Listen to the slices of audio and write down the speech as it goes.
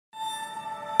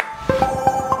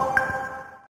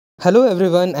Hello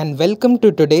everyone and welcome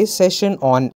to today's session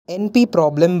on NP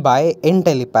problem by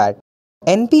Intellipaat.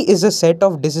 NP is a set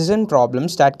of decision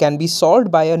problems that can be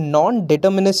solved by a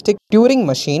non-deterministic Turing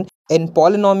machine in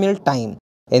polynomial time.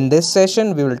 In this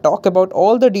session, we will talk about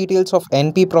all the details of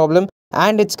NP problem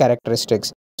and its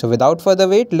characteristics. So without further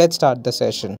wait, let's start the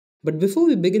session. But before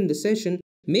we begin the session,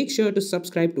 make sure to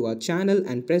subscribe to our channel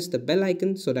and press the bell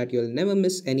icon so that you'll never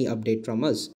miss any update from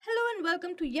us. Hello and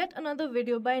welcome to yet another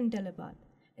video by Intellipaat.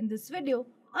 In this video,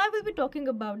 I will be talking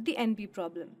about the NP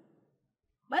problem.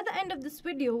 By the end of this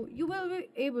video, you will be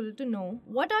able to know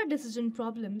what are decision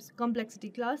problems, complexity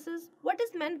classes, what is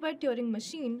meant by Turing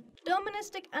machine,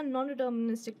 deterministic and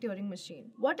non-deterministic Turing machine,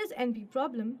 what is NP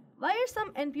problem, why are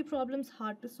some NP problems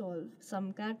hard to solve,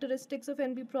 some characteristics of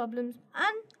NP problems,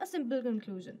 and a simple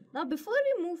conclusion. Now before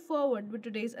we move forward with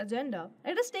today's agenda,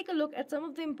 let us take a look at some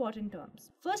of the important terms.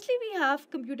 Firstly, we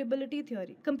have computability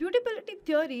theory. Computability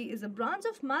theory is a branch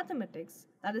of mathematics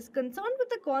that is concerned with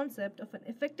the concept of an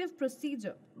effective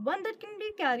procedure, one that can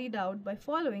be carried out by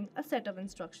following a set of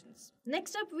instructions.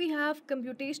 Next up, we have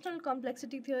computational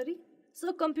complexity theory.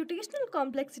 So, computational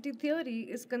complexity theory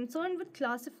is concerned with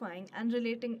classifying and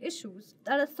relating issues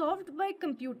that are solved by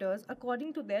computers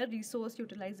according to their resource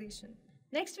utilization.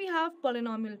 Next, we have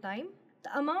polynomial time,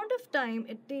 the amount of time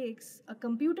it takes a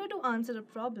computer to answer a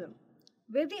problem,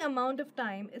 where the amount of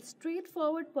time is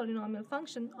straightforward polynomial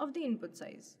function of the input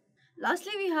size.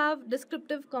 Lastly, we have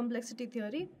descriptive complexity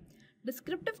theory.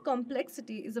 Descriptive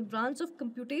complexity is a branch of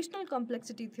computational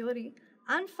complexity theory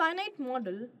and finite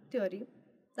model theory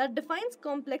that defines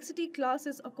complexity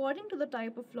classes according to the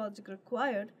type of logic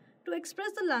required to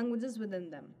express the languages within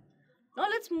them. Now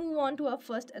let's move on to our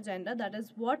first agenda, that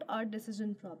is, what are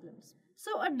decision problems?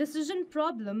 So a decision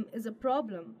problem is a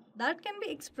problem that can be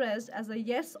expressed as a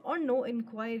yes or no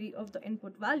inquiry of the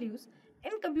input values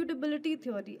in computability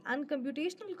theory and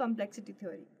computational complexity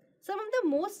theory. Some of the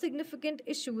most significant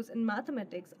issues in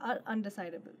mathematics are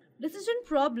undecidable. Decision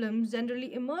problems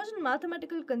generally emerge in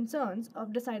mathematical concerns of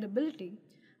decidability,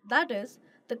 that is,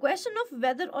 the question of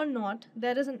whether or not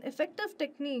there is an effective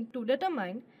technique to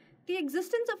determine the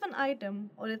existence of an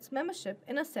item or its membership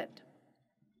in a set.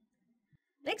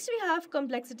 Next, we have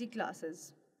complexity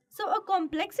classes. So, a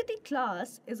complexity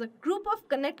class is a group of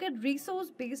connected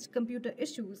resource-based computer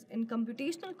issues in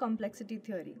computational complexity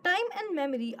theory. Time and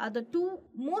memory are the two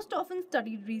most often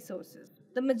studied resources.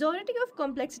 The majority of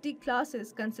complexity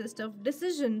classes consist of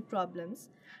decision problems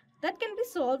that can be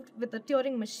solved with a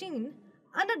Turing machine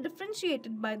and are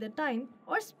differentiated by their time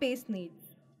or space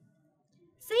needs.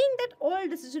 Saying that all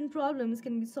decision problems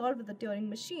can be solved with a Turing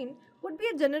machine would be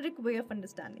a generic way of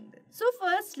understanding this. So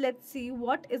first, let's see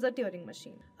what is a Turing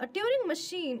machine. A Turing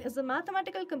machine is a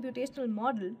mathematical computational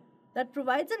model that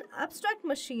provides an abstract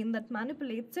machine that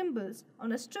manipulates symbols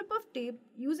on a strip of tape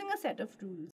using a set of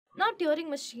rules. Now, Turing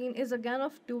machine is again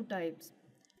of two types.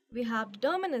 We have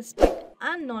deterministic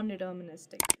and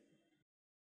non-deterministic.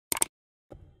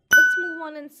 Let's move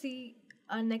on and see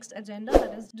our next agenda,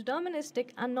 that is deterministic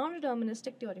and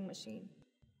non-deterministic Turing machine.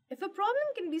 If a problem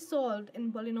can be solved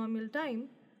in polynomial time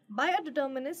by a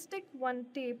deterministic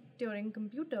one-tape Turing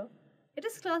computer, it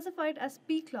is classified as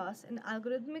P-class in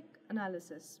algorithmic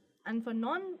analysis. And for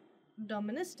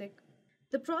non-deterministic,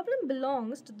 the problem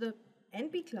belongs to the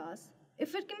NP class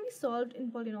if it can be solved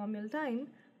in polynomial time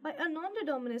by a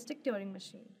non-deterministic Turing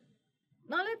machine.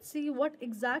 Now let's see what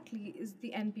exactly is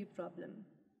the NP problem.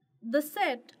 The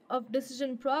set of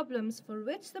decision problems for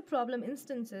which the problem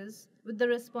instances with the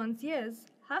response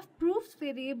yes have proofs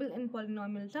variable in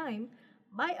polynomial time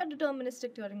by a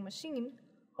deterministic Turing machine,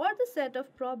 or the set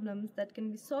of problems that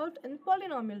can be solved in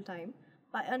polynomial time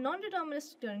by a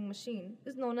non-deterministic Turing machine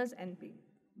is known as NP.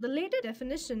 The later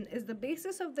definition is the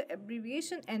basis of the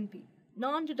abbreviation NP,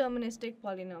 non-deterministic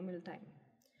polynomial time.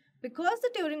 Because the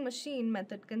Turing machine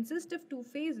method consists of two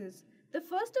phases, the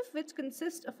first of which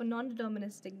consists of a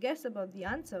non-deterministic guess about the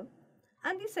answer,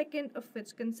 and the second of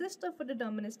which consists of a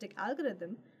deterministic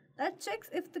algorithm that checks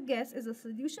if the guess is a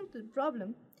solution to the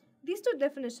problem, these two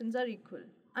definitions are equal.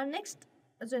 Our next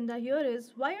agenda here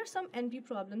is, why are some NP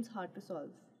problems hard to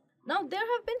solve? Now, there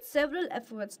have been several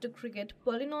efforts to create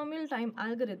polynomial time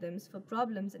algorithms for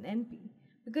problems in NP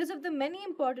because of the many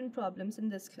important problems in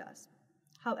this class.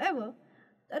 However,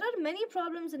 there are many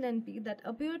problems in NP that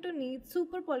appear to need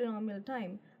super polynomial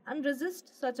time and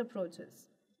resist such approaches.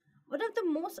 One of the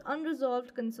most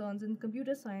unresolved concerns in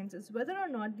computer science is whether or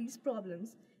not these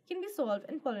problems can be solved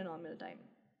in polynomial time.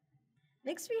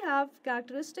 Next, we have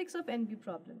characteristics of NP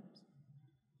problems.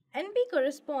 NP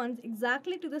corresponds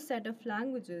exactly to the set of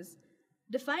languages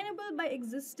definable by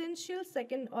existential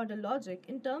second-order logic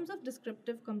in terms of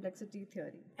descriptive complexity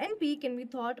theory. NP can be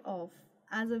thought of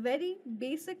as a very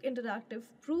basic interactive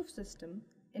proof system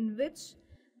in which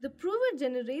the prover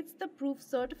generates the proof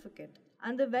certificate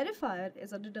and the verifier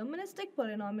is a deterministic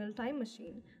polynomial time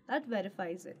machine that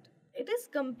verifies it. It is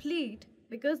complete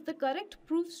because the correct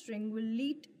proof string will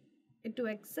lead it to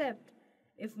accept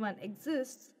if one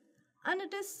exists, and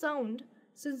it is sound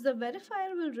since the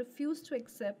verifier will refuse to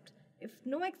accept if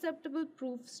no acceptable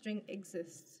proof string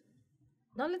exists.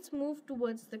 Now let's move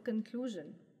towards the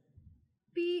conclusion.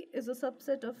 P is a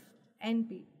subset of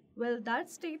NP. Well, that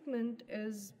statement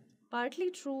is partly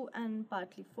true and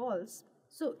partly false.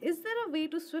 So, is there a way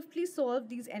to swiftly solve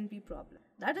these NP problems?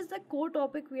 That is the core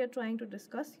topic we are trying to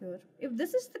discuss here. If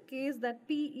this is the case that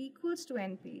P equals to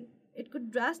NP, it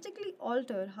could drastically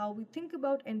alter how we think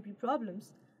about NP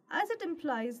problems, as it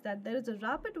implies that there is a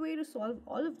rapid way to solve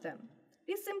all of them.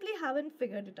 We simply haven't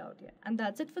figured it out yet. And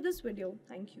that's it for this video.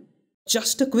 Thank you.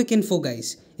 Just a quick info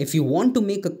guys, if you want to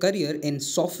make a career in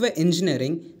software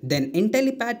engineering, then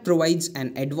Intellipaat provides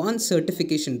an advanced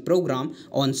certification program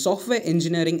on software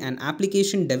engineering and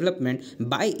application development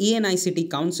by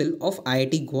ENICT Council of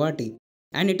IIT Guwahati.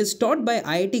 And it is taught by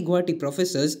IIT Guwahati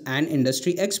professors and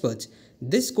industry experts.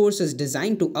 This course is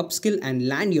designed to upskill and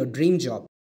land your dream job.